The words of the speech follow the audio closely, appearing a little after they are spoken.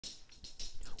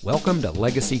Welcome to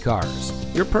Legacy Cars,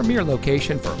 your premier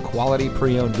location for quality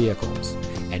pre-owned vehicles.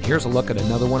 And here's a look at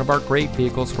another one of our great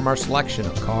vehicles from our selection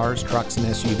of cars, trucks, and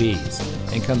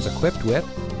SUVs, and comes equipped with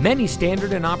many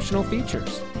standard and optional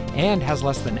features, and has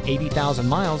less than 80,000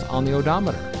 miles on the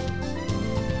odometer.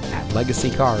 At Legacy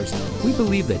Cars, we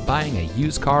believe that buying a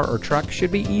used car or truck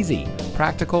should be easy,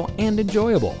 practical, and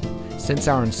enjoyable. Since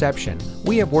our inception,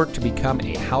 we have worked to become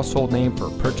a household name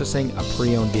for purchasing a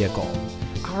pre-owned vehicle.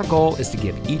 Our goal is to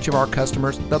give each of our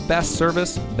customers the best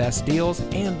service, best deals,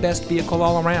 and best vehicle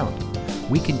all around.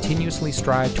 We continuously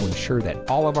strive to ensure that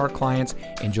all of our clients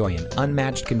enjoy an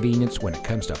unmatched convenience when it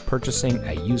comes to purchasing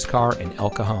a used car in El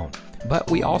Cajon. But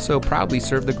we also proudly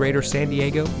serve the greater San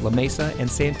Diego, La Mesa,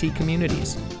 and Santee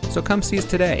communities. So come see us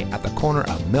today at the corner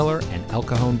of Miller and El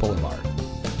Cajon Boulevard.